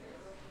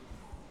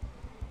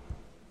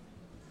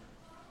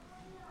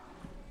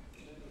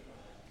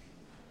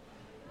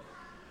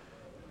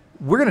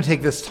We're going to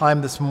take this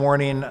time this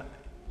morning.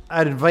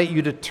 I'd invite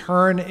you to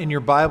turn in your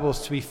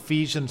Bibles to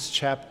Ephesians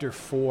chapter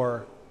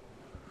 4.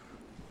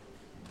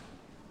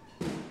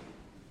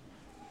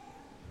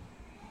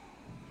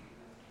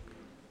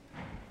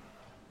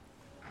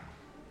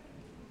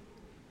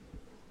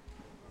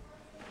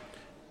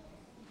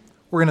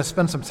 We're going to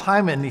spend some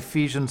time in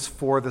Ephesians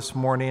 4 this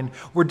morning.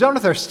 We're done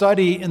with our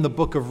study in the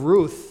book of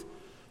Ruth.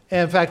 And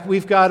in fact,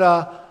 we've got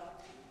a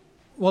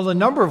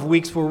number of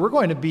weeks where we're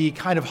going to be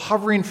kind of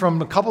hovering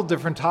from a couple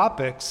different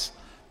topics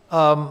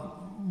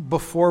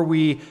before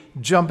we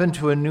jump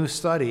into a new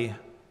study.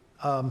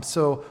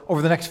 So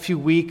over the next few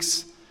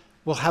weeks,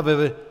 we'll have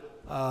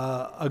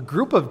a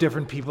group of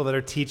different people that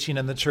are teaching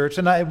in the church,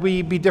 and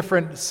we be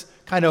different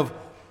kind of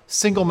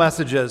single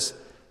messages.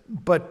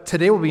 But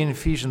today we'll be in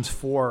Ephesians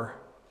 4.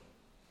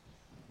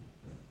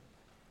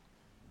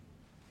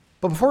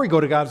 But before we go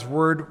to God's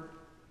Word,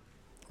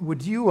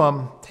 would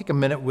you take a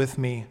minute with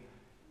me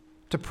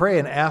to pray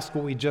and ask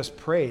what we just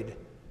prayed,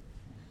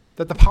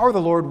 that the power of the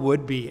Lord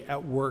would be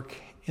at work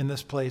in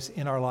this place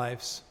in our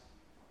lives?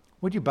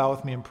 Would you bow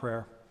with me in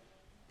prayer?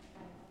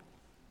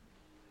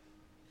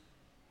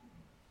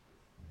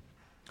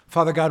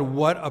 Father God,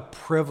 what a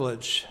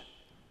privilege,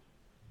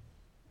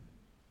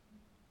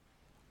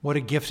 what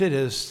a gift it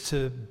is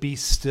to be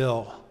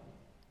still.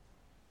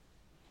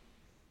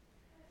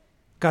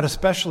 God,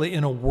 especially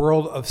in a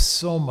world of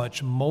so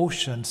much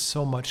motion,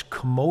 so much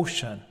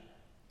commotion,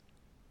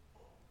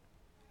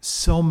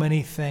 so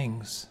many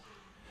things.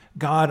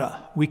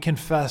 God, we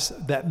confess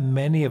that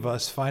many of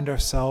us find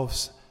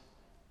ourselves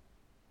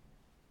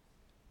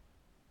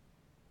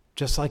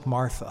just like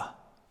Martha.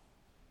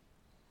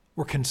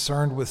 We're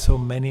concerned with so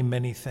many,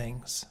 many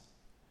things.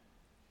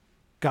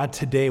 God,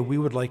 today we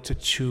would like to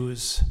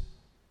choose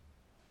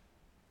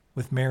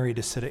with Mary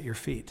to sit at your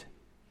feet.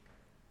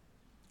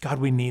 God,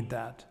 we need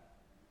that.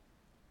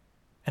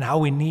 And how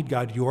we need,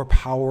 God, your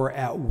power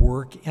at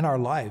work in our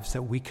lives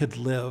that we could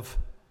live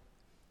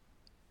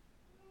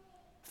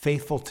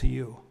faithful to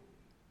you.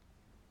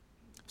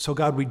 So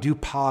God, we do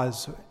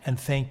pause and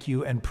thank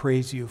you and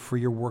praise you for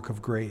your work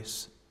of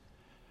grace.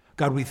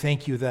 God, we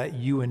thank you that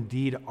you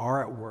indeed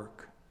are at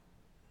work.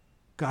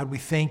 God, we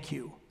thank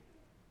you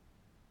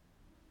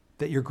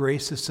that your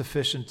grace is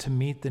sufficient to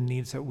meet the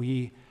needs that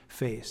we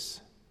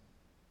face.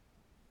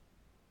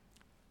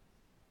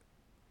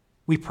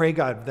 We pray,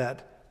 God,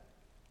 that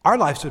our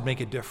lives would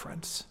make a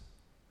difference.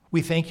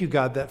 We thank you,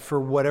 God, that for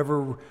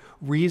whatever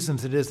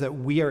reasons it is that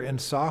we are in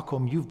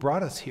Stockholm, you've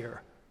brought us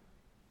here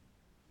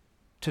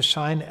to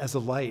shine as a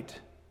light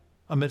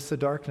amidst the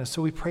darkness.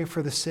 So we pray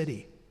for the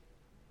city.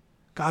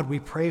 God, we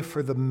pray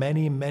for the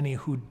many, many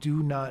who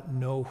do not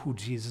know who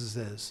Jesus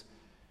is.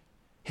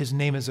 His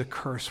name is a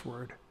curse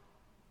word.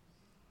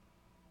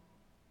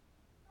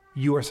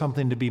 You are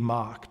something to be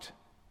mocked,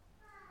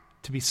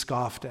 to be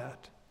scoffed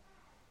at.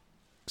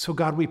 So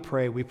God, we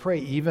pray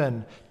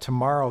even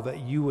tomorrow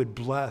that you would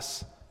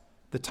bless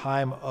the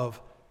time of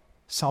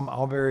Psalm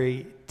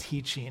Albury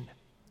teaching.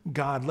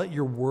 God, let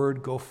your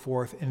word go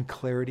forth in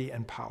clarity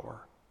and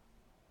power.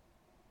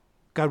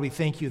 God, we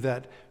thank you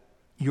that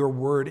your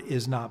word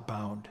is not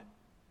bound.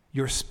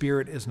 Your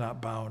spirit is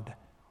not bound.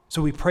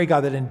 So we pray,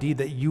 God, that indeed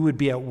that you would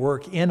be at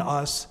work in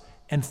us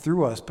and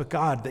through us, but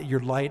God, that your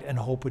light and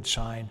hope would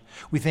shine.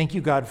 We thank you,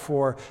 God,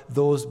 for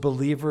those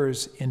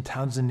believers in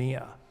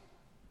Tanzania.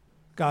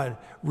 God,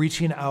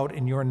 reaching out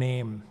in your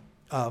name,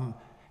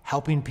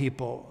 helping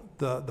people,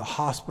 the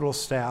hospital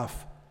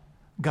staff.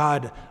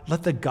 God,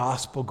 let the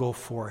gospel go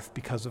forth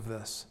because of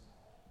this.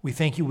 We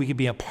thank you we could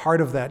be a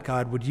part of that,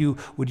 God. Would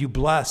you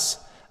bless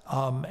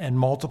and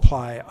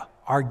multiply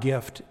our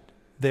gift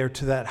there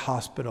to that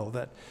hospital,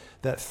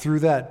 that through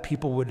that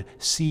people would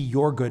see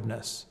your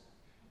goodness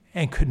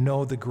and could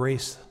know the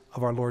grace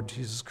of our Lord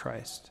Jesus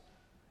Christ.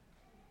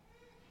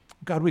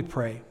 God, we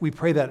pray. We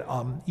pray that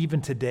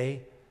even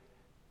today,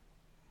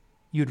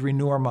 you'd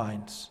renew our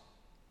minds.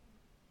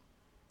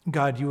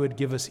 God, you would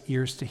give us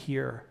ears to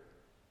hear,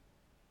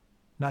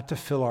 not to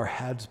fill our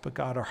heads, but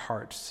God, our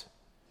hearts.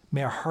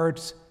 May our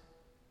hearts,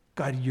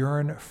 God,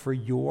 yearn for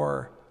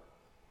your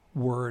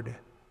word,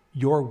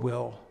 your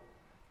will.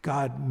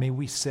 God, may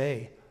we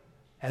say,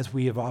 as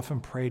we have often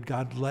prayed,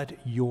 God, let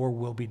your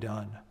will be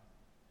done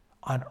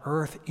on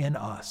earth in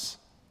us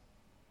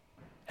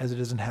as it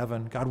is in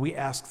heaven. God, we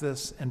ask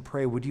this and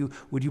pray, would you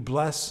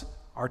bless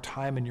our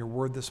time in your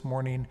word this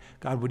morning?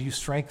 God, would you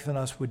strengthen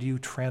us? Would you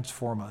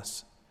transform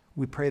us?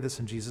 We pray this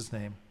in Jesus'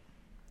 name.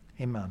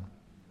 Amen.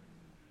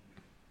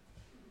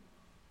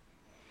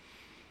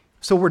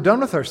 So we're done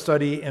with our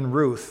study in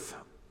Ruth.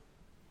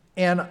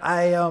 And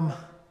I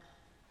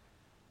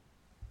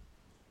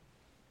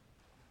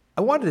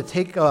wanted to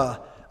take a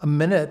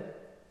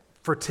minute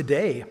for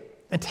today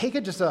and take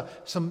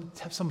some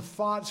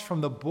thoughts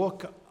from the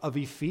book of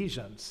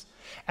Ephesians.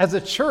 As a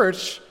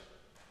church,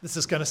 this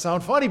is going to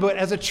sound funny, but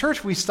as a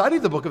church, we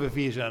studied the book of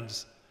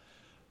Ephesians.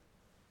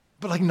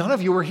 But none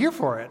of you were here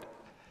for it.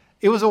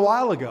 It was a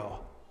while ago.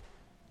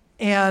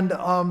 And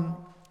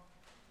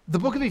the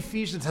book of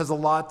Ephesians has a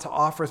lot to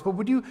offer us, but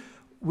would you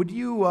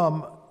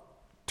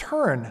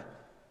turn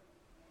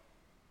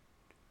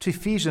to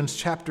Ephesians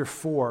chapter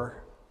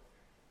 4,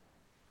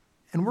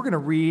 and we're going to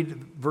read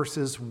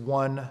verses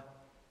 1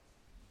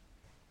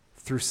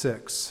 through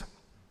 6.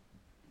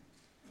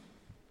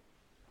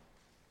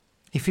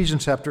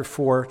 Ephesians chapter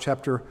 4,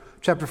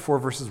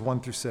 verses 1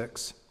 through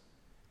 6.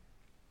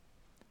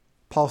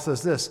 Paul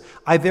says this,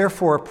 I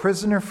therefore, a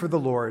prisoner for the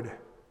Lord,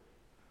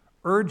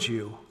 urge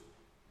you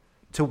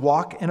to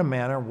walk in a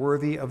manner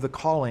worthy of the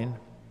calling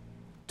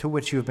to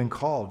which you have been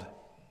called,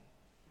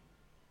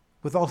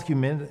 with all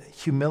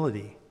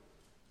humility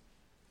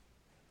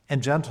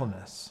and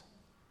gentleness,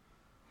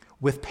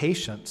 with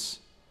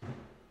patience,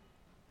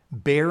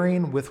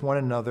 bearing with one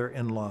another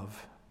in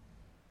love,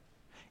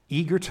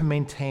 eager to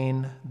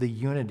maintain the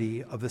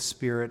unity of the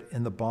Spirit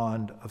in the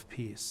bond of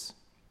peace.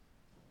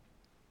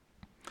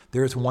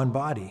 There is one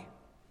body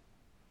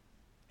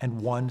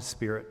and one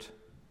Spirit,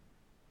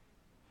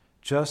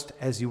 just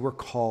as you were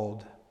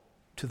called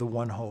to the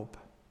one hope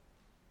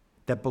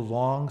that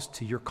belongs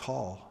to your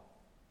call.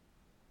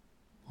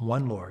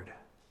 One Lord,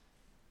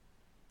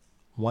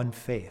 one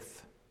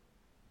faith,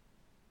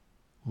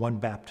 one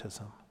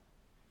baptism,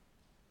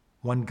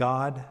 one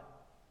God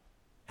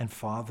and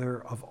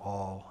Father of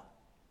all,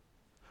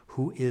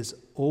 who is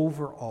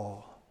over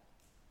all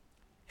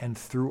and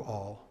through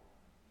all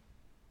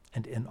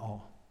and in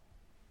all.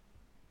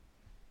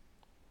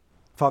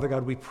 Father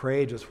God, we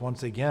pray just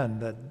once again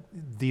that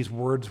these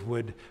words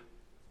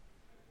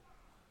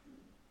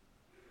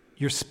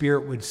your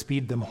Spirit would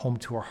speed them home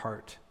to our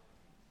heart.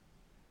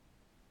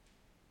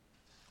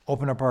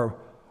 Open up our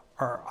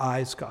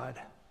eyes, God.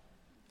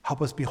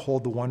 Help us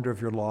behold the wonder of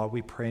your law.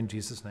 We pray in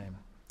Jesus' name.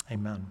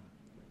 Amen.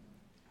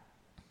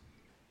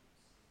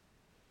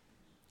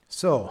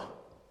 So,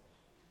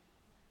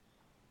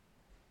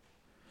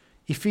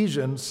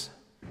 Ephesians,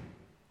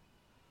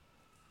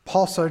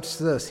 Paul starts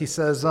this. He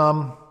says,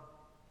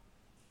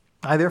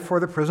 I therefore,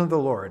 the prisoner of the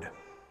Lord.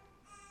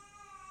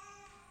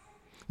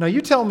 Now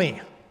you tell me,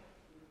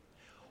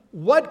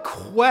 what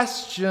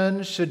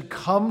question should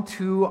come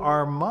to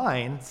our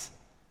minds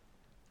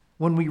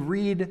when we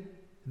read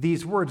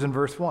these words in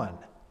verse 1?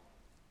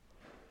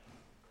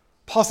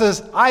 Paul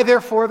says, I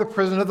therefore, the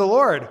prisoner of the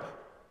Lord.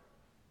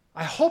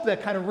 I hope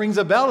that kind of rings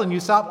a bell and you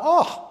stop,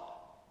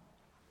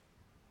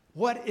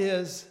 what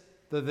is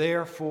the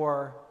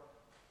therefore,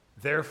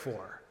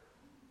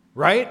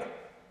 right?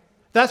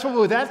 That's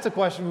the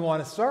question we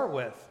want to start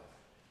with.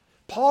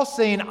 Paul's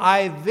saying,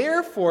 I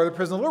therefore, the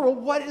prisoner of the Lord.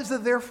 Well, what is the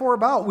therefore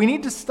about? We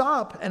need to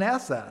stop and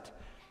ask that.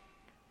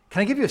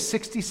 Can I give you a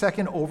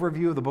 60-second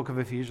overview of the book of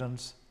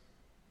Ephesians?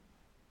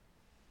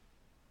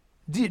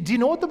 Do you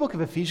know what the book of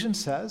Ephesians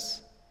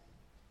says?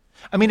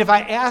 I mean, if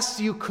I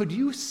asked you, could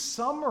you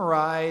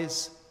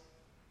summarize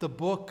the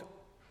book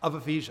of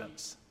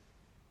Ephesians?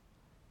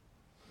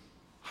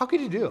 How could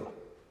you do?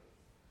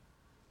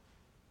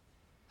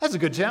 That's a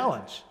good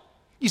challenge.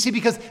 You see,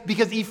 because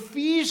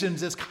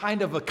Ephesians is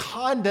kind of a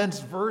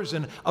condensed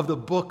version of the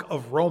book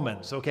of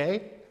Romans,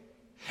 okay?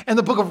 And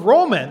the book of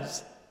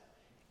Romans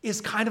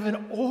is kind of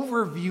an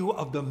overview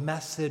of the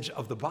message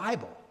of the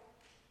Bible.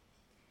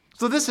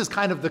 So this is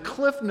kind of the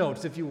Cliff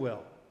Notes, if you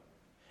will.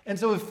 And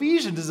so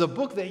Ephesians is a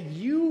book that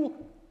you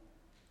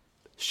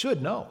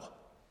should know.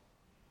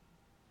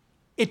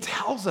 It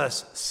tells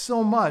us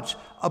so much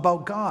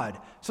about God.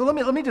 So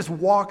let me just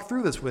walk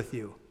through this with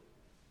you.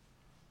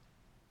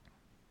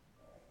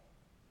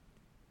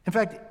 In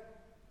fact,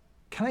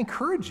 can I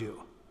encourage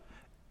you?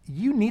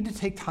 You need to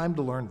take time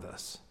to learn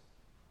this.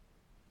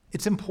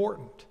 It's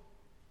important.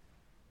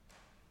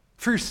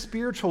 For your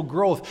spiritual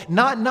growth,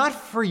 not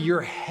for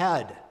your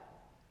head,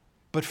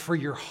 but for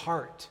your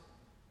heart.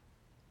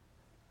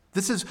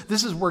 This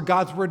is where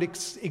God's word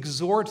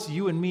exhorts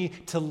you and me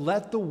to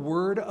let the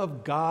word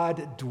of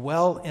God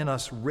dwell in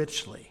us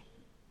richly.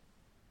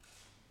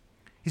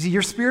 You see,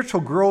 your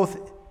spiritual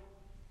growth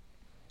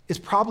is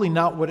probably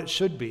not what it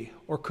should be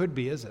or could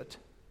be, is it?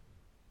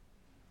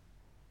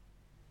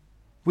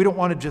 We don't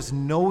want to just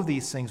know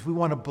these things. We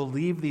want to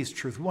believe these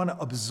truths. We want to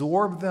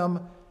absorb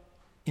them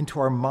into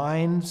our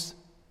minds,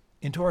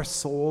 into our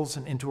souls,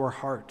 and into our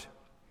heart.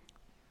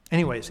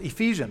 Anyways,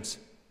 Ephesians,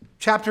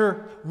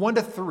 chapter 1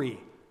 to 3,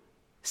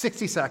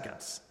 60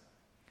 seconds.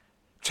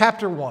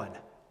 Chapter 1,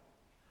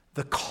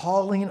 the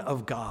calling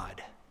of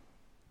God.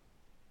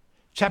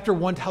 Chapter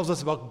 1 tells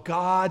us about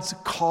God's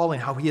calling,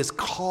 how he has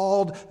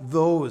called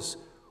those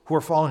who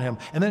are following him.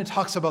 And then it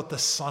talks about the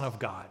Son of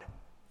God.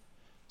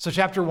 So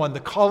chapter 1, the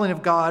calling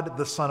of God,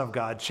 the Son of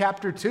God.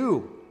 Chapter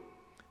 2,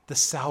 the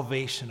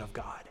salvation of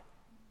God.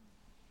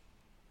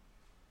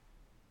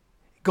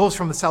 It goes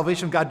from the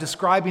salvation of God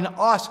describing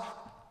us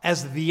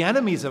as the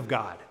enemies of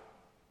God.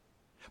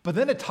 But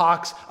then it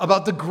talks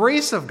about the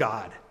grace of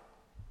God.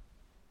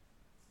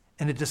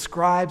 And it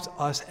describes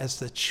us as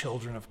the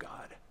children of God.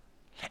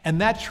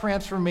 And that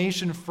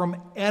transformation from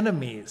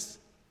enemies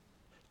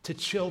to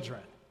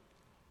children,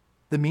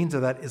 the means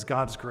of that is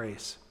God's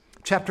grace.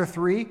 Chapter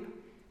 3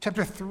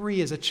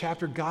 is a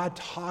chapter God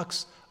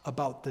talks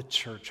about the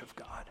church of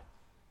God.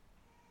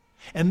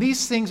 And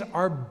these things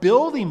are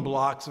building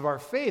blocks of our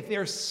faith. They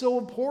are so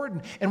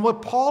important. And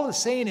what Paul is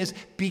saying is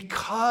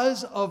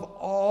because of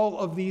all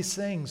of these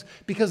things,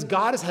 because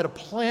God has had a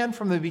plan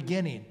from the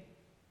beginning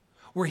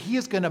where he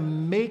is going to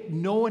make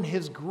known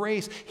his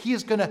grace. He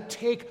is going to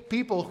take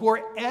people who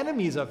are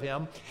enemies of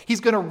him.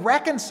 He's going to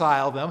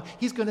reconcile them.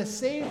 He's going to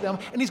save them.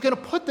 And he's going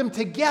to put them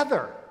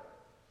together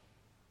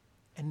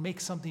and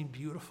make something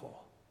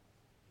beautiful.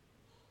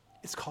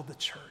 It's called the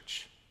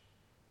church.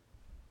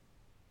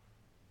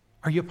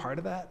 Are you a part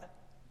of that?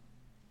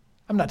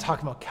 I'm not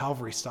talking about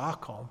Calvary,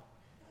 Stockholm.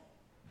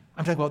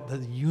 I'm talking about the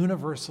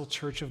universal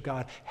church of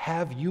God.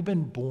 Have you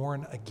been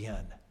born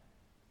again?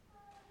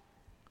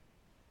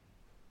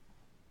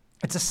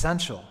 It's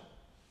essential.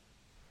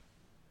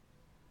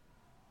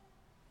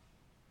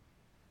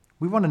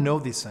 We want to know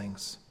these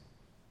things.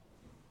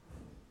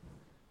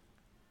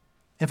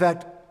 In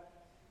fact,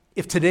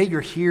 if today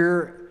you're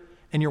here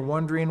and you're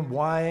wondering,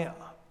 why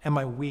am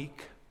I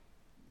weak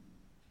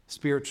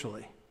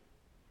spiritually?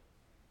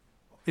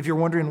 If you're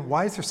wondering,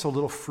 why is there so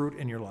little fruit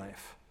in your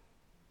life?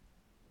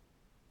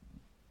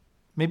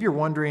 Maybe you're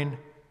wondering,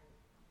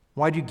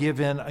 why do you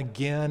give in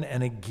again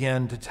and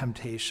again to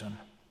temptation?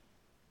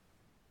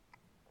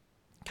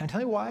 Can I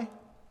tell you why?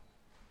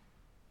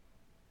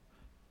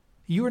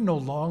 You are no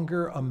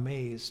longer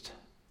amazed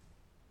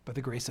by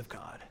the grace of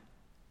God.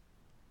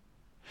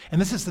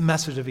 And this is the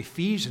message of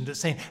Ephesians.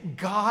 It's saying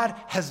God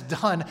has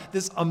done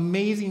this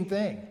amazing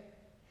thing.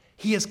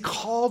 He has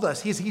called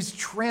us. He's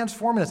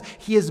transforming us.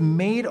 He has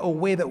made a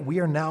way that we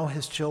are now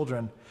his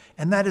children.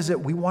 And that is it.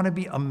 We want to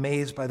be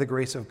amazed by the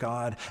grace of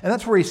God. And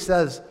that's where he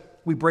says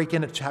we break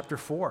in at chapter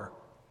 4.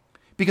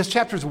 Because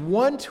chapters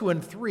 1, 2,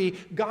 and 3,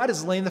 God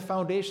is laying the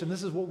foundation.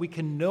 This is what we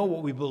can know,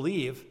 what we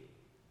believe.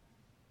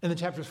 And then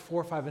chapters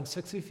 4, 5, and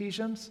 6 of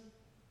Ephesians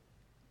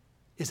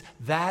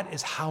that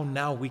is how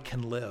now we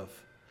can live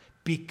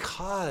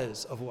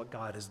because of what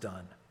God has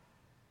done.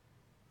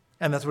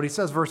 And that's what he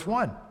says, verse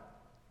 1.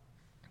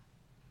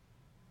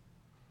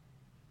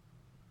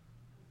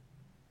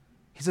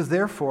 He says,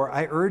 therefore,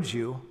 I urge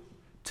you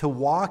to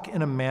walk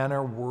in a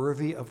manner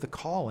worthy of the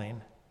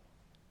calling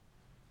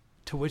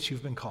to which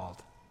you've been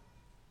called.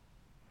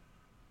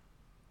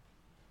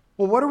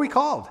 Well, what are we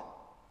called?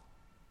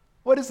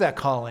 What is that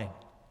calling?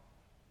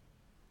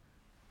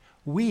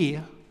 We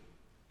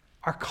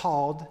are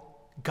called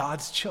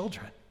God's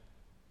children.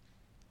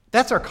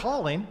 That's our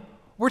calling.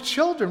 We're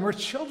children. We're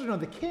children of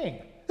the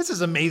King. This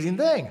is an amazing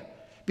thing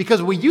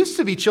because we used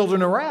to be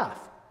children of wrath.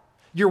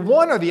 You're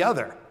one or the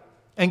other.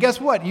 And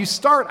guess what? You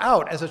start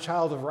out as a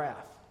child of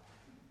wrath.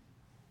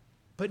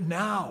 But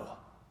now,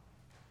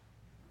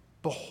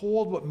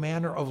 behold what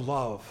manner of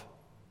love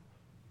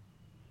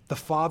the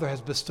Father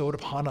has bestowed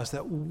upon us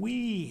that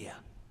we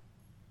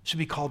should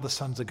be called the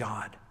sons of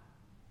God.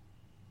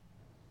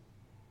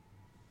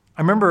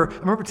 I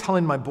remember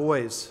telling my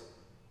boys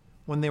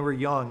when they were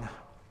young,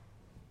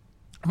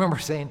 I remember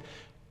saying,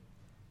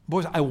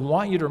 boys, I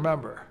want you to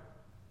remember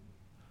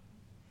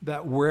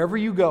that wherever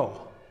you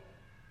go,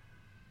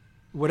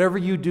 whatever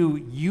you do,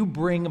 you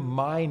bring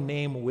my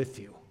name with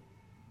you.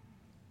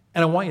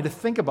 And I want you to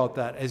think about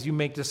that as you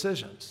make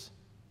decisions.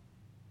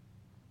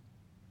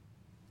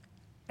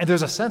 And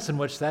there's a sense in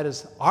which that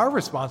is our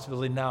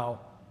responsibility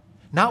now,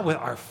 not with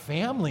our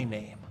family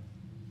name.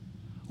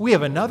 We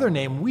have another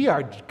name. We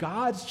are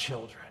God's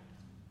children.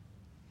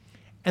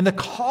 And the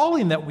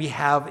calling that we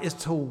have is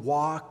to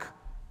walk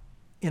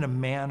in a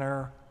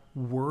manner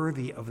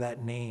worthy of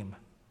that name.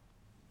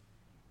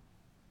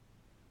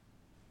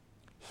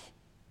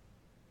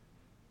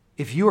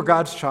 If you are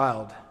God's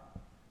child,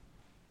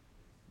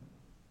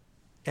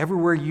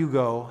 everywhere you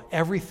go,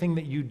 everything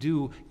that you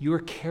do, you are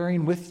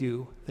carrying with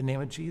you the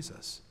name of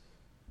Jesus.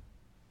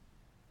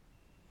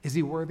 Is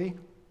he worthy?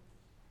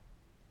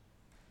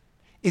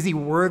 Is he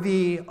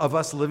worthy of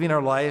us living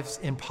our lives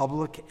in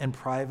public and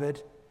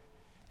private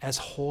as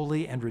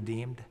holy and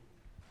redeemed?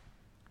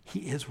 He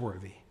is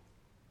worthy.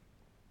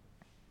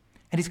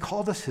 And he's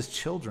called us his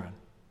children.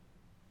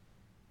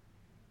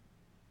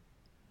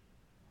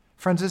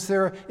 Friends, is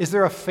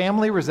there a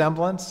family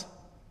resemblance?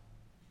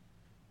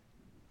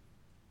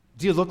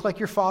 Do you look like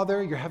your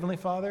Father, your Heavenly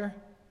Father?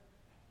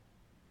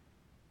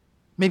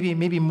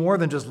 Maybe more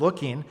than just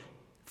looking,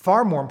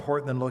 far more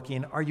important than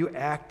looking, are you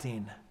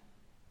acting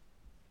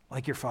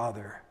like your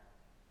Father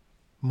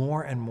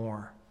more and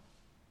more?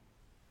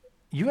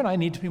 You and I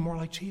need to be more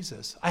like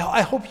Jesus.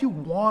 I hope you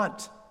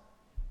want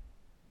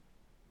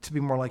to be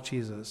more like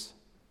Jesus.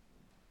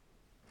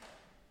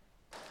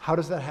 How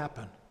does that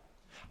happen?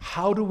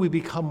 How do we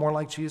become more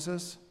like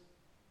Jesus?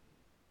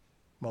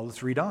 Well,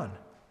 let's read on.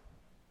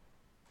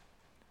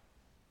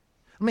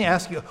 Let me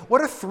ask you,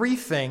 what are 3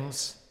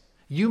 things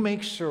you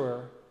make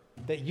sure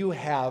that you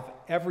have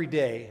every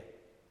day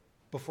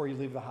before you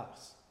leave the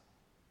house?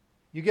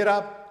 You get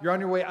up, you're on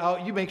your way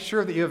out, you make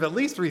sure that you have at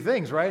least 3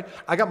 things, right?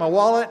 I got my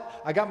wallet,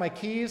 I got my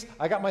keys,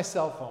 I got my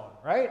cell phone,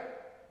 right?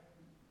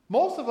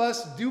 Most of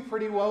us do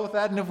pretty well with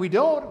that, and if we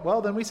don't,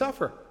 well, then we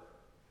suffer.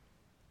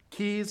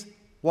 Keys,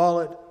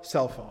 wallet,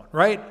 cell phone,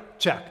 right?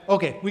 Check.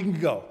 Okay, we can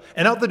go.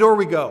 And out the door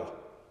we go.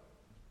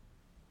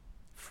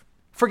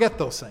 Forget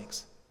those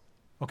things,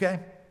 okay?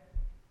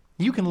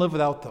 You can live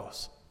without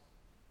those.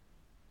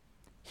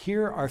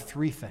 Here are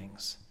 3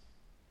 things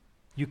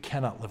you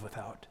cannot live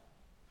without.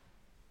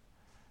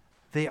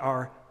 They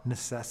are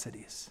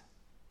necessities.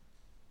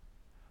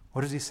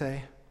 What does he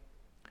say?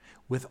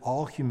 With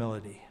all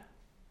humility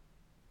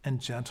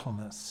and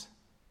gentleness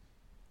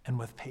and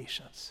with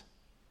patience.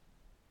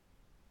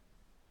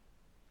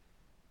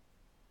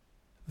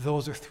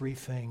 Those are 3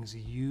 things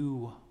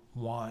you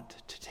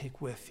want to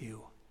take with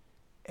you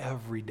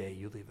every day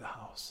you leave the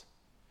house.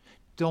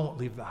 Don't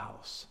leave the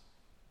house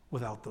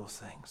without those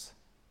things.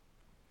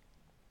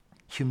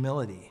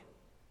 Humility,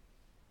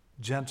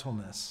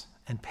 gentleness,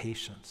 and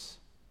patience.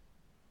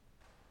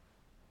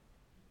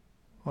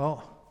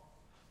 Well,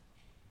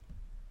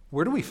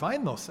 where do we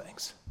find those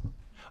things?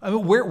 I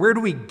mean, where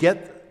do we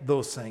get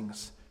those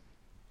things?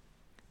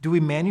 Do we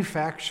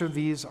manufacture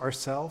these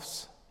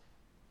ourselves?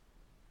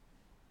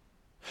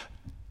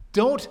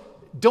 Don't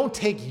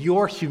take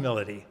your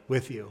humility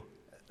with you.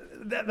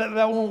 That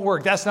won't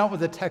work. That's not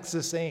what the text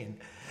is saying.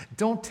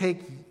 Don't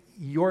take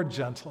your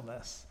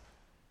gentleness,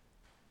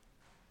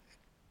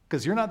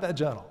 because you're not that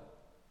gentle.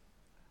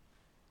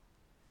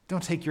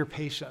 Don't take your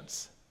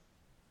patience.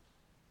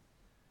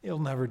 It'll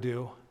never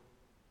do.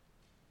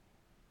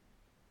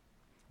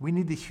 We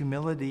need the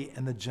humility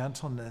and the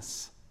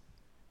gentleness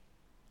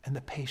and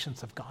the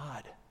patience of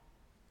God.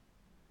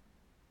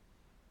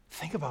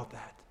 Think about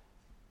that.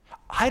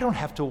 I don't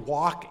have to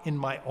walk in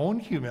my own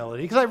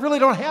humility because I really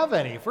don't have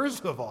any,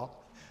 first of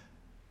all.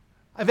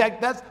 In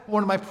fact, that's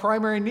one of my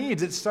primary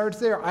needs. It starts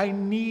there. I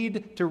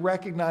need to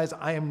recognize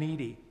I am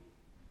needy.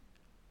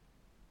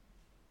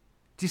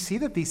 Do you see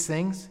that these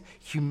things,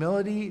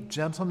 humility,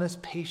 gentleness,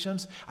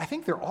 patience, I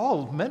think they're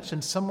all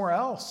mentioned somewhere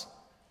else.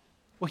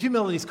 Well,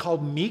 humility is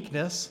called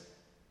meekness.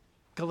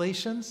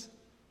 Galatians,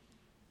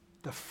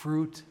 the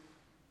fruit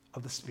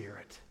of the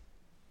Spirit.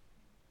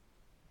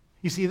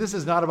 You see, this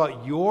is not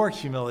about your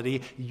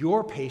humility,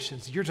 your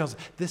patience, your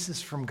gentleness. This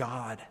is from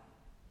God.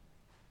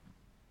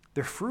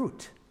 They're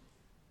fruit.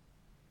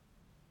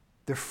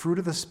 They're fruit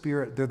of the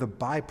Spirit. They're the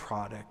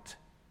byproduct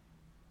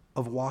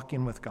of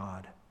walking with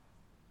God.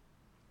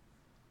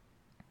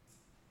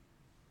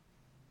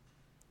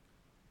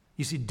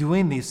 You see,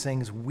 doing these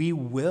things, we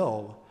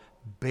will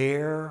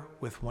bear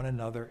with one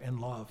another in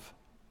love.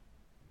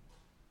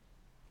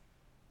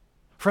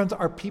 Friends,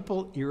 are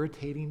people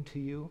irritating to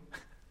you?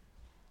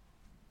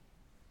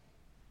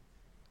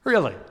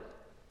 Really?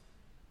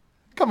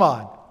 Come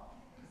on.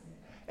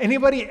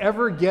 Anybody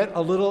ever get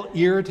a little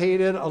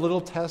irritated, a little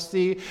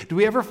testy? Do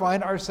we ever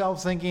find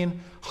ourselves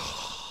thinking,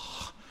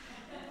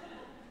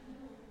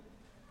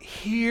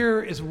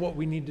 here is what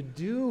we need to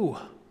do.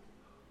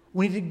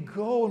 We need to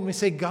go and we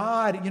say,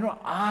 God,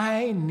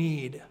 I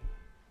need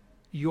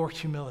your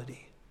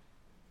humility.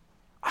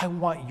 I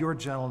want your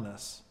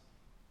gentleness.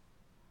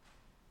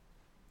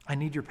 I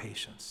need your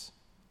patience.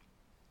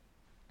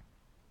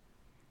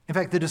 In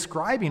fact, the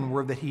describing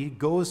word that he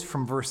goes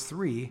from verse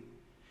 3,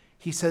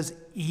 he says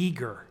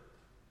eager.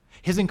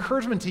 His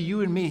encouragement to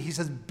you and me, he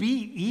says,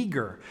 be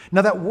eager.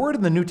 Now that word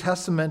in the New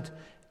Testament,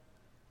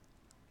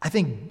 I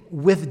think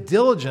with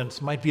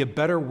diligence might be a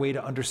better way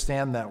to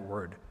understand that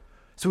word.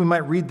 So we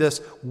might read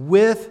this,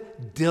 with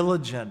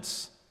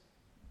diligence,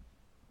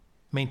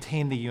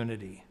 maintain the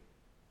unity.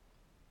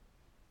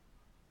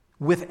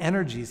 With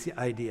energy is the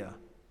idea.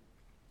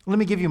 Let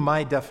me give you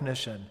my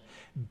definition.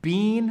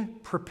 Being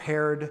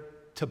prepared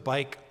to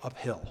bike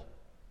uphill.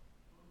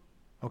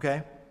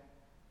 Okay?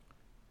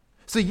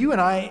 So you and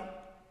I,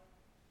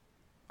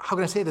 how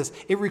can I say this?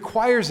 It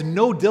requires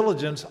no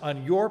diligence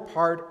on your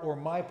part or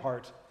my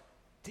part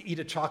to eat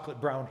a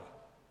chocolate brownie.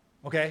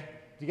 Okay?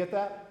 Do you get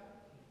that?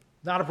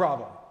 Not a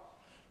problem.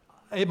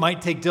 It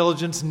might take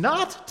diligence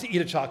not to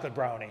eat a chocolate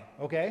brownie.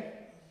 Okay?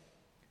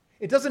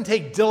 It doesn't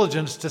take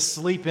diligence to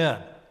sleep in.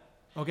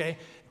 Okay?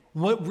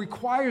 What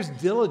requires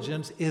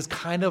diligence is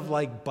kind of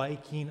like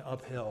biking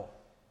uphill.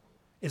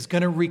 It's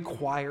going to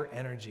require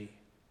energy.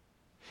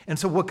 And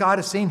so what God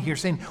is saying here,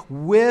 saying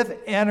with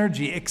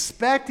energy,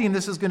 expecting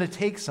this is going to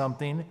take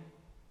something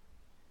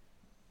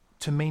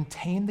to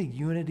maintain the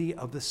unity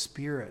of the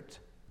Spirit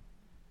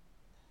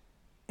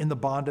in the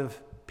bond of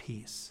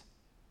peace.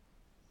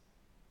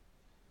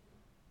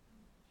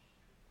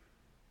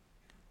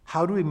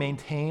 How do we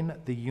maintain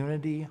the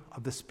unity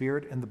of the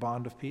Spirit in the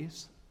bond of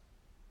peace?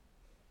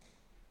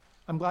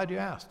 I'm glad you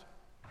asked.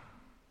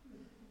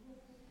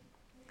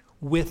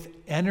 With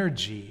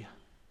energy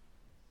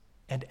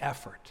and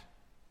effort.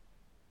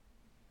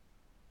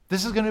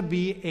 This is going to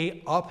be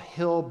an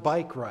uphill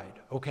bike ride,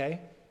 okay?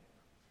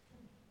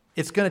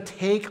 It's going to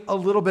take a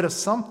little bit of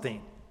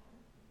something.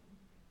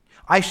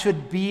 I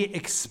should be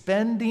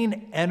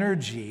expending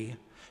energy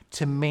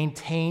to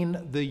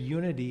maintain the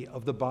unity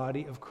of the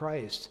body of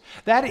Christ.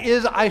 That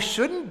is, I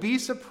shouldn't be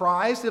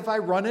surprised if I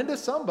run into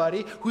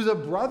somebody who's a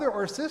brother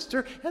or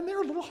sister and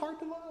they're a little hard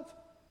to love.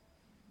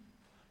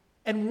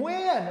 And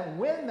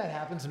when that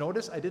happens,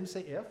 notice I didn't say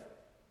if.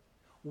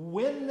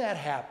 When that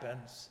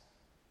happens,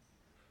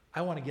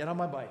 I want to get on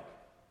my bike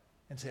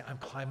and say, I'm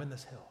climbing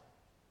this hill.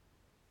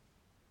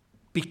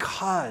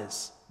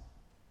 because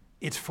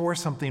it's for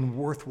something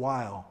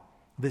worthwhile,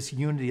 this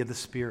unity of the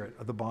Spirit,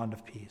 of the bond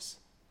of peace.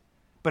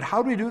 But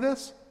how do we do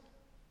this?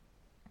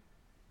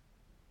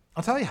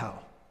 I'll tell you how.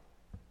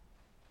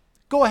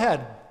 Go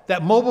ahead.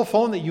 That mobile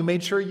phone that you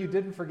made sure you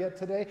didn't forget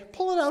today,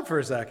 pull it out for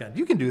a second.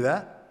 You can do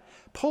that.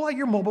 Pull out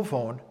your mobile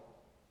phone,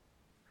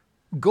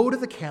 go to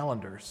the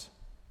calendars,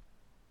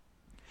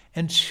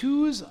 and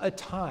choose a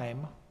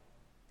time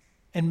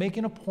and make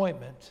an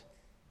appointment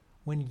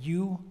when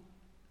you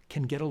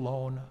can get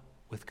alone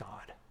with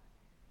God.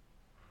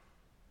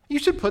 You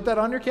should put that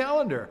on your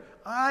calendar.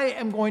 I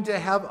am going to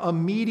have a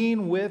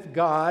meeting with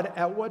God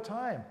at what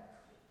time?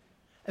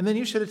 And then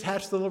you should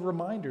attach the little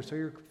reminder so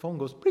your phone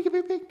goes beep,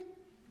 beep, beep,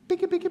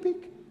 beep, beep,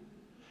 beep,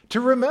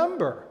 to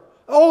remember,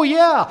 oh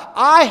yeah,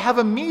 I have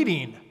a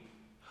meeting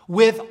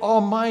with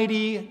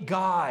Almighty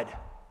God.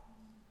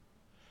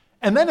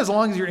 And then as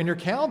long as you're in your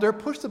calendar,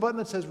 push the button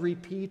that says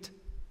repeat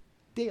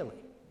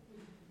daily.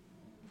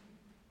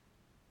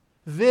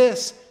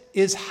 This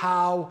is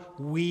how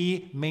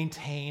we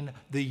maintain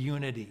the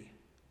unity.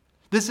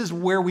 This is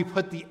where we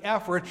put the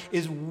effort,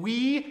 is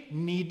we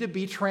need to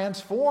be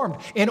transformed.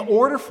 In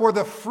order for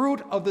the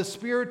fruit of the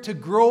Spirit to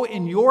grow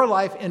in your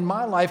life, in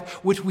my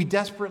life, which we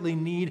desperately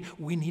need,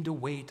 we need to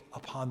wait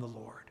upon the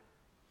Lord.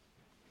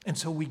 And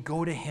so we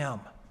go to Him.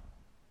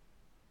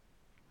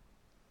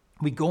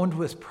 We go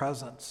into His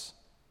presence.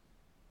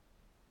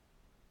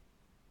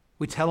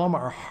 We tell Him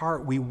our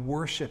heart. We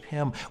worship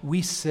Him.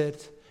 We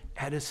sit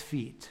at His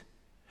feet.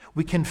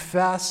 We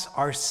confess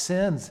our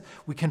sins.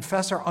 We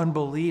confess our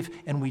unbelief,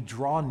 and we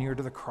draw near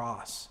to the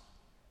cross.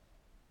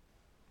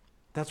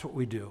 That's what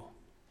we do.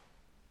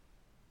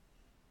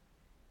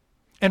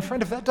 And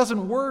friend, if that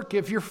doesn't work,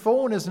 if your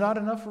phone is not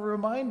enough of a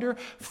reminder,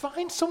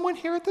 find someone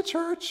here at the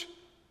church.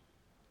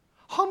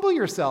 Humble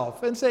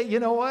yourself and say, you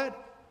know what?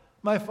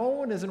 My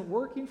phone isn't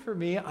working for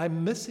me.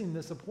 I'm missing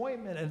this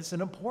appointment, and it's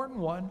an important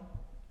one.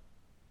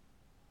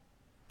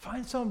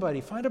 Find somebody,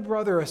 find a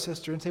brother or a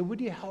sister, and say, would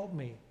you help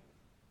me?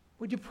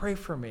 Would you pray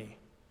for me?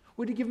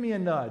 Would you give me a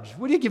nudge?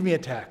 Would you give me a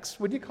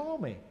text? Would you call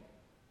me?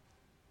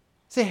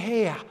 Say,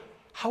 hey,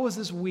 how was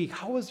this week?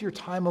 How was your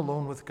time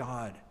alone with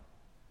God?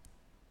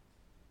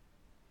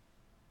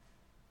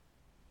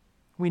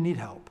 We need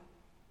help.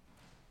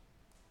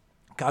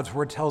 God's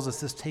word tells us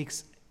this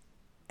takes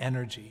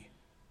energy.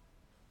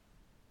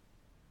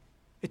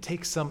 It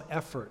takes some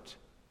effort.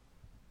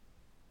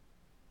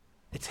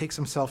 It takes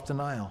some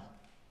self-denial.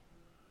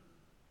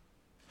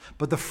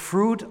 But the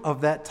fruit of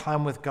that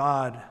time with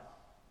God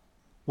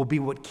will be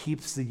what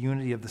keeps the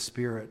unity of the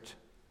Spirit.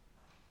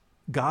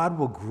 God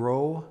will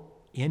grow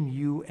in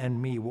you and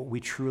me what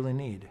we truly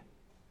need: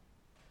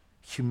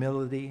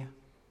 humility,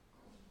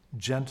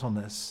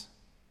 gentleness,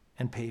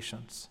 and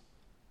patience.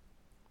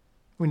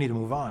 We need to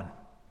move on.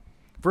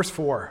 Verse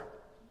 4.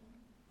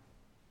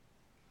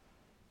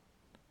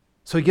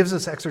 So he gives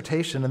us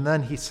exhortation, and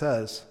then he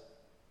says,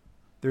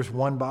 there's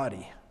one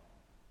body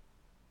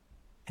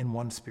and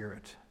one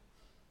Spirit.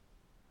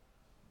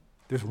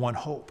 There's one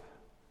hope.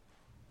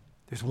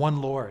 There's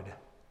one Lord.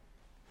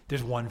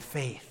 There's one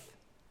faith,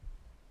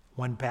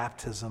 one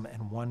baptism,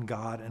 and one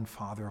God and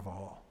Father of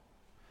all.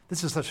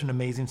 This is such an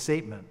amazing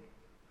statement.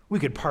 We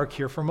could park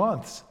here for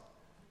months.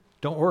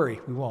 Don't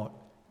worry, we won't.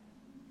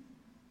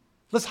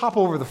 Let's hop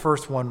over the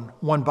first one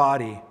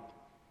body.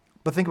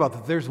 But think about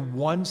that. There's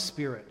one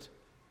Spirit.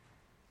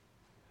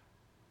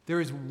 There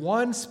is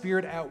one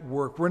Spirit at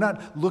work. We're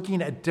not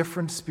looking at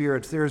different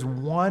spirits. There is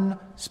one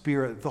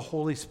Spirit, the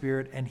Holy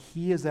Spirit, and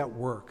He is at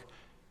work,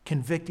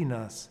 convicting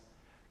us,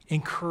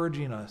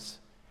 encouraging us,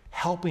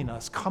 helping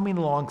us, coming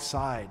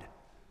alongside.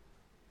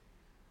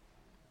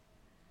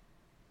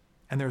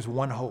 And there's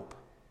one hope.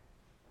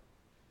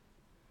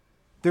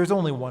 There's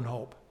only one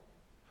hope.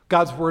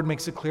 God's word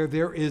makes it clear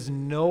there is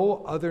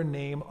no other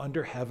name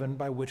under heaven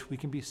by which we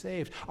can be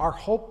saved. Our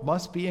hope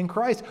must be in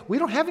Christ. We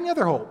don't have any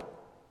other hope.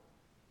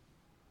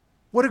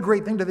 What a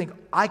great thing to think,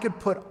 I could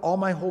put all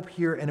my hope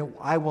here and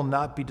I will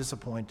not be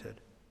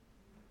disappointed.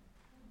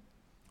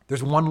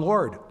 There's one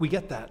Lord. We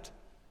get that.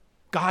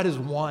 God is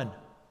one.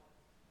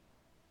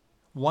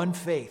 One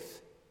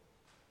faith.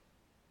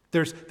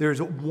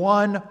 There's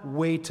one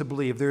way to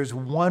believe. There's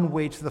one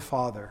way to the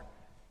Father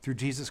through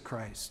Jesus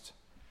Christ.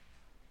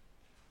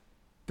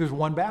 There's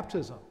one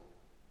baptism.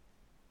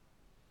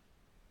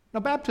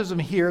 Now, baptism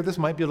here, this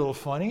might be a little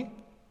funny.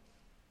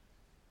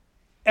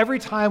 Every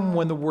time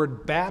when the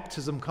word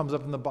baptism comes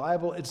up in the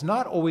Bible, it's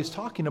not always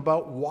talking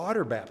about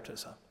water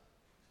baptism.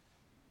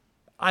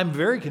 I'm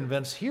very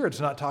convinced here it's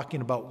not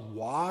talking about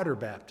water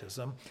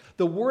baptism.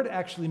 The word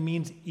actually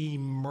means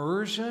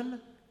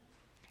immersion.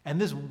 And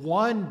this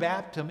one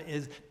baptism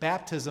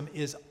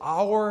is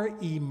our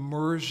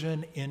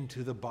immersion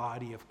into the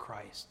body of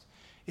Christ.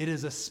 It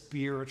is a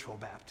spiritual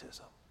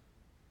baptism.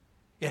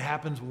 It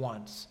happens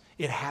once.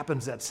 It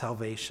happens at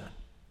salvation.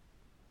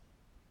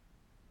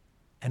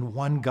 And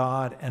one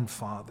God and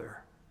Father.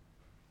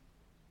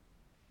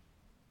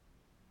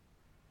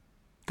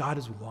 God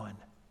is one,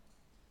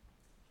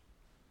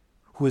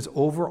 who is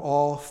over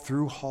all,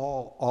 through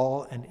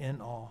all, and in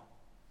all.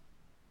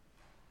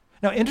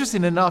 Now,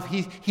 interesting enough,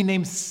 he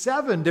names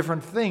 7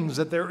 different things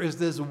that there is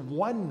this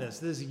oneness,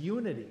 this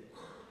unity.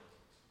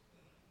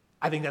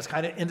 I think that's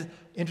kind of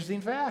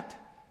interesting fact.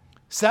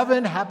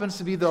 7 happens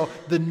to be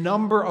the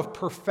number of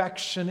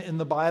perfection in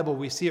the Bible.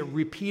 We see it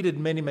repeated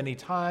many, many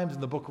times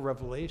in the book of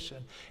Revelation.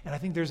 And I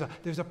think there's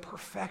a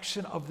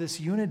perfection of this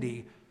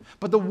unity.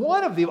 But the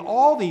one of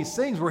all these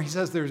things where he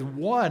says there's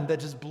one that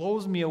just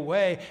blows me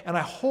away and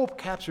I hope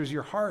captures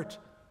your heart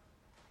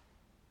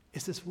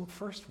is this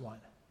first one.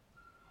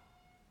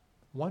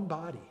 One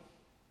body.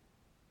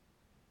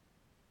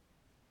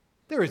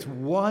 There is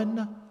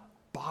one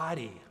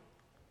body.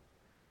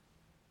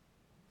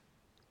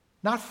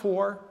 Not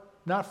 4,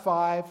 not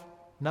 5,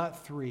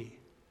 not 3.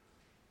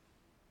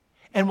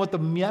 And what the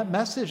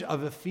message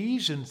of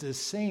Ephesians is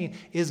saying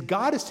is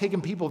God has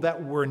taken people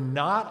that were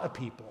not a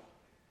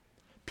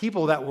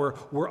people that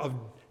were of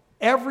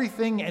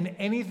everything and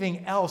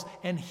anything else,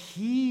 and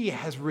he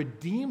has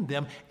redeemed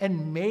them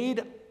and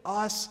made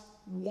us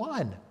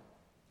one.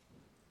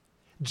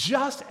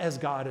 Just as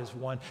God is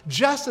one,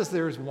 just as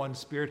there is one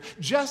Spirit,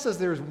 just as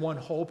there is one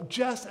hope,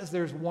 just as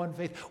there is one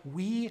faith,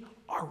 we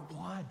are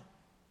one.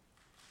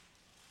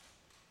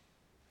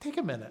 Take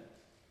a minute.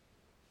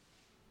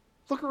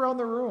 Look around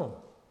the room.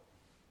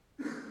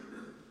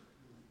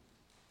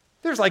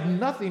 There's like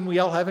nothing we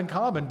all have in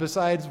common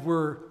besides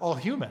we're all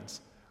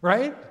humans,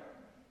 right?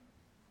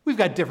 We've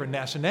got different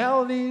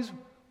nationalities,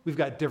 we've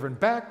got different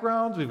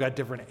backgrounds, we've got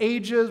different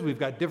ages, we've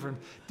got different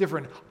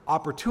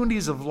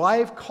opportunities of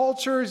life,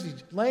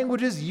 cultures,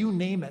 languages, you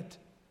name it.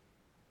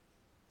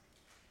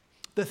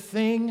 The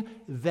thing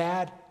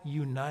that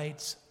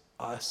unites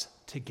us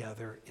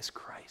together is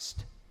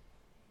Christ.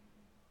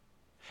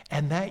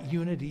 And that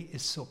unity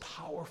is so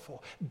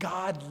powerful.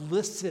 God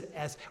lists it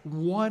as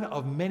one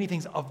of many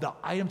things, of the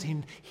items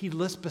he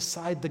lists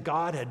beside the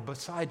Godhead,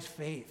 besides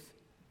faith.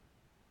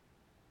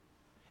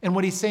 And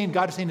what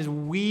God is saying is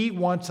we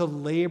want to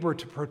labor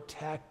to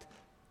protect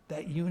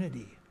that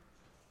unity.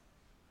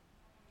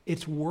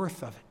 It's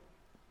worth of it.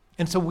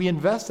 And so we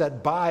invest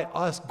that by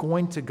us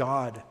going to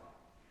God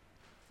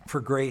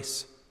for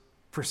grace,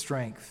 for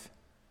strength.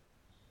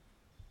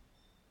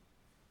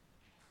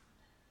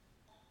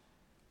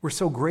 We're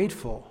so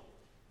grateful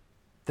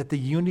that the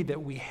unity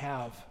that we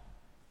have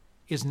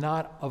is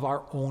not of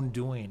our own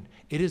doing.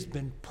 It has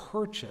been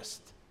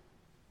purchased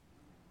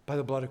by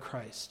the blood of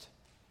Christ.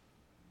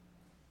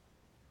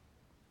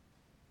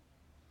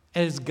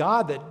 And it's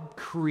God that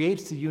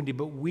creates the unity,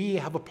 but we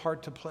have a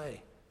part to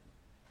play.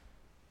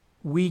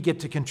 We get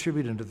to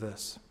contribute into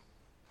this.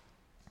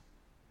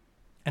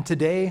 And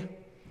today,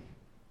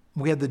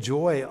 we had the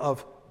joy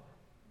of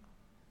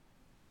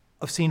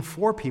seeing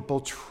 4 people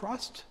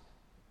trust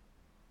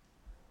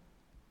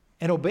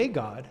and obey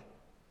God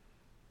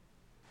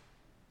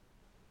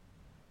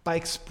by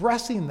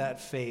expressing that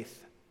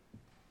faith.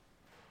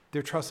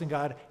 They're trusting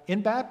God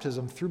in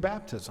baptism, through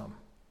baptism.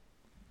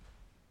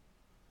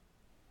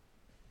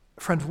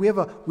 Friends, we have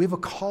a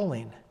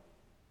calling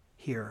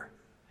here.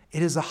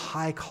 It is a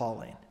high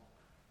calling.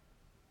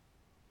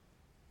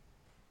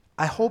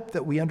 I hope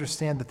that we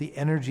understand that the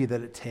energy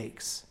that it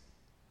takes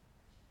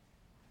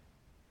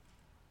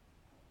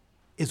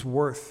is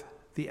worth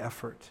the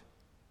effort.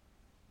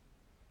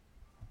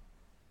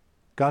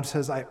 God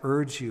says, I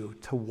urge you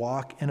to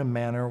walk in a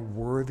manner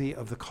worthy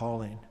of the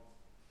calling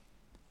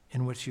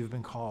in which you've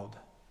been called.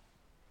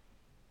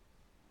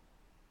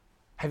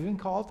 Have you been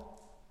called?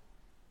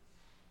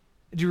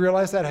 Did you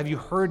realize that? Have you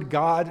heard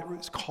God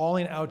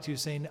calling out to you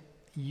saying,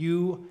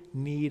 you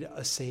need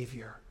a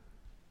Savior?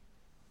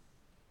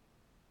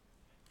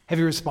 Have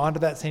you responded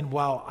to that saying,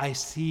 wow, I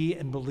see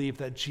and believe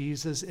that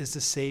Jesus is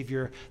the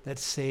Savior that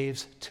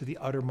saves to the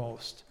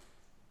uttermost.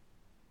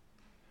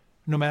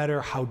 No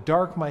matter how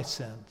dark my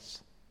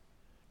sins,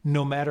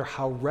 no matter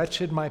how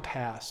wretched my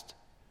past,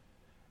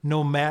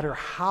 no matter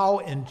how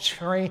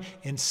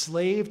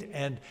enslaved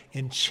and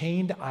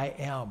enchained I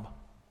am,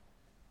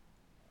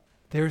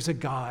 there's a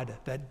God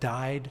that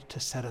died to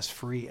set us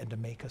free and to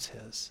make us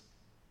his.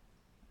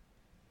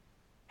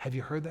 Have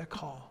you heard that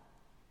call?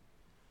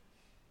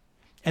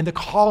 And the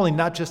calling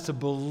not just to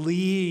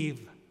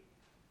believe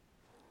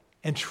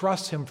and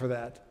trust him for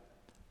that,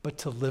 but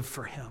to live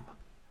for him.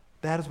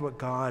 That is what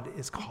God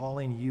is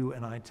calling you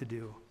and I to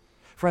do.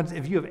 Friends,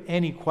 if you have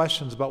any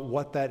questions about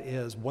what that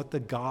is, what the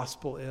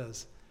gospel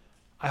is,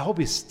 I hope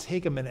you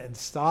take a minute and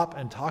stop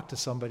and talk to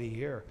somebody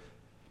here.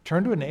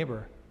 Turn to a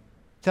neighbor.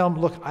 Tell them,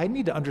 look, I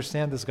need to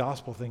understand this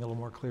gospel thing a little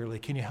more clearly.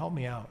 Can you help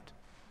me out?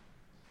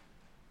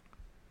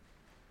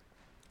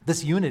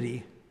 This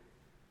unity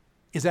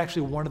is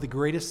actually one of the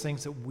greatest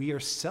things that we are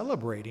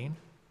celebrating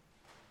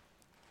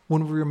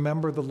when we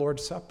remember the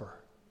Lord's Supper.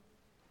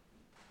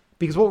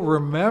 Because what we're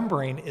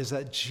remembering is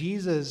that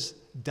Jesus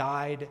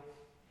died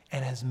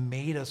and has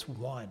made us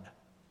one.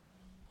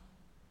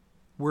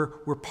 We're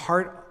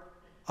part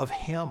of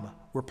him.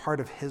 We're part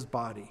of his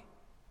body.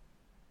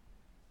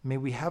 May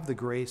we have the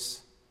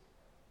grace,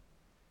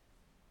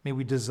 may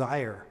we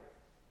desire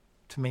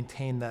to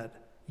maintain that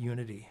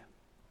unity.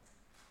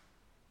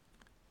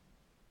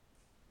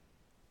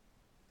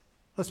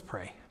 Let's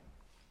pray.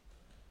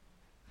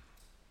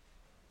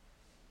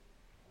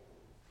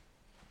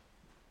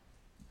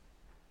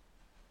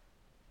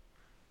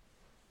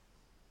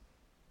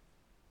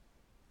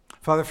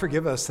 Father,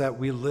 forgive us that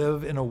we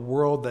live in a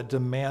world that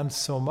demands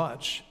so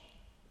much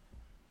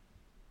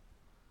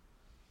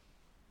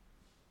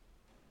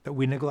that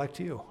we neglect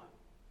you.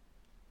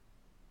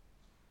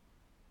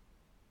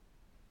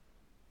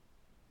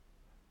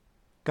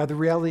 God, the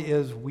reality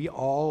is we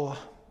all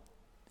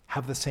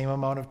have the same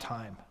amount of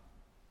time.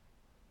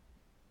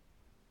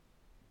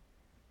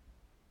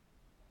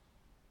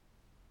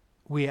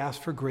 We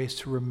ask for grace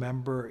to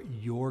remember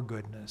your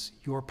goodness,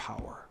 your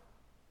power.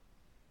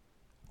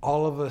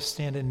 All of us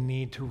stand in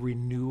need to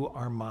renew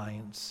our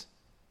minds.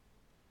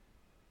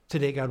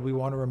 Today, God, we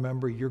want to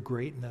remember your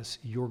greatness,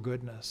 your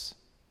goodness.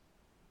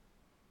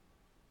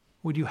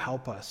 Would you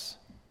help us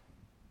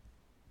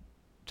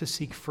to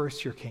seek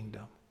first your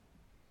kingdom?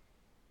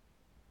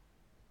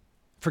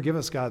 Forgive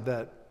us, God,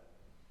 that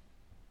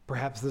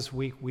perhaps this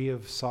week we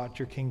have sought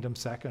your kingdom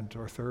second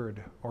or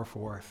third or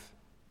fourth.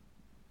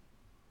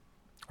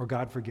 Or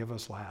God, forgive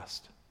us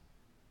last.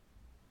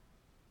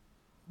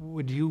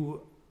 Would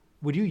you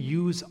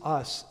use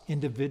us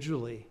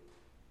individually,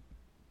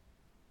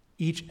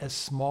 each as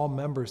small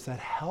members that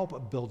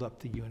help build up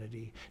the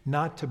unity,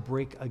 not to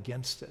break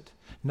against it,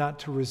 not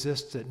to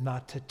resist it,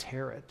 not to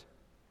tear it?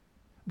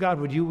 God,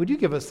 would you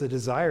give us the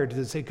desire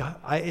to say, God,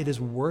 it is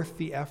worth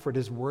the effort, it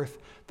is worth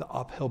the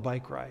uphill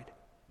bike ride.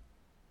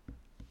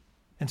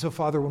 And so,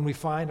 Father, when we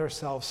find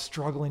ourselves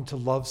struggling to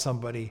love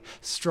somebody,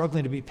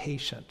 struggling to be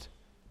patient,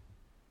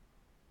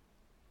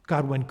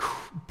 God, when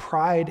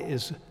pride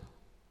is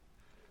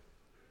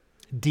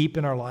deep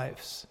in our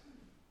lives,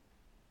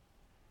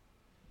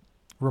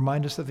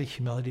 remind us of the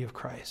humility of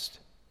Christ.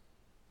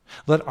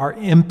 Let our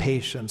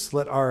impatience,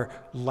 let our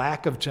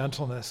lack of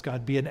gentleness,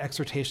 God, be an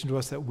exhortation to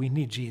us that we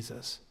need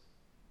Jesus.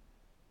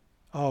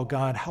 Oh,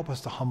 God, help us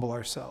to humble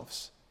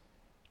ourselves,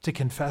 to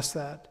confess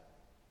that,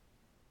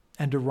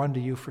 and to run to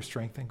you for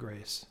strength and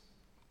grace.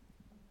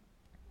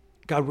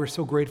 God, we're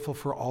so grateful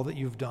for all that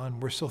you've done.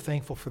 We're so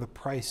thankful for the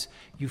price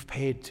you've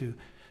paid to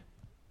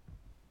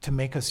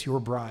make us your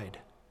bride.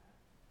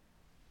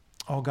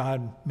 Oh,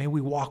 God, may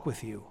we walk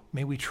with you.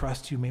 May we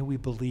trust you. May we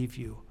believe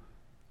you.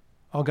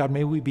 Oh, God,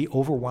 may we be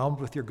overwhelmed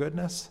with your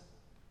goodness.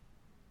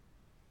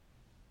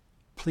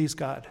 Please,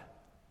 God,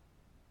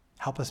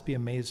 help us be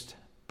amazed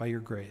by your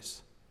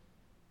grace.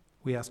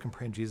 We ask and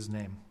pray in Jesus'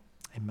 name.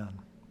 Amen.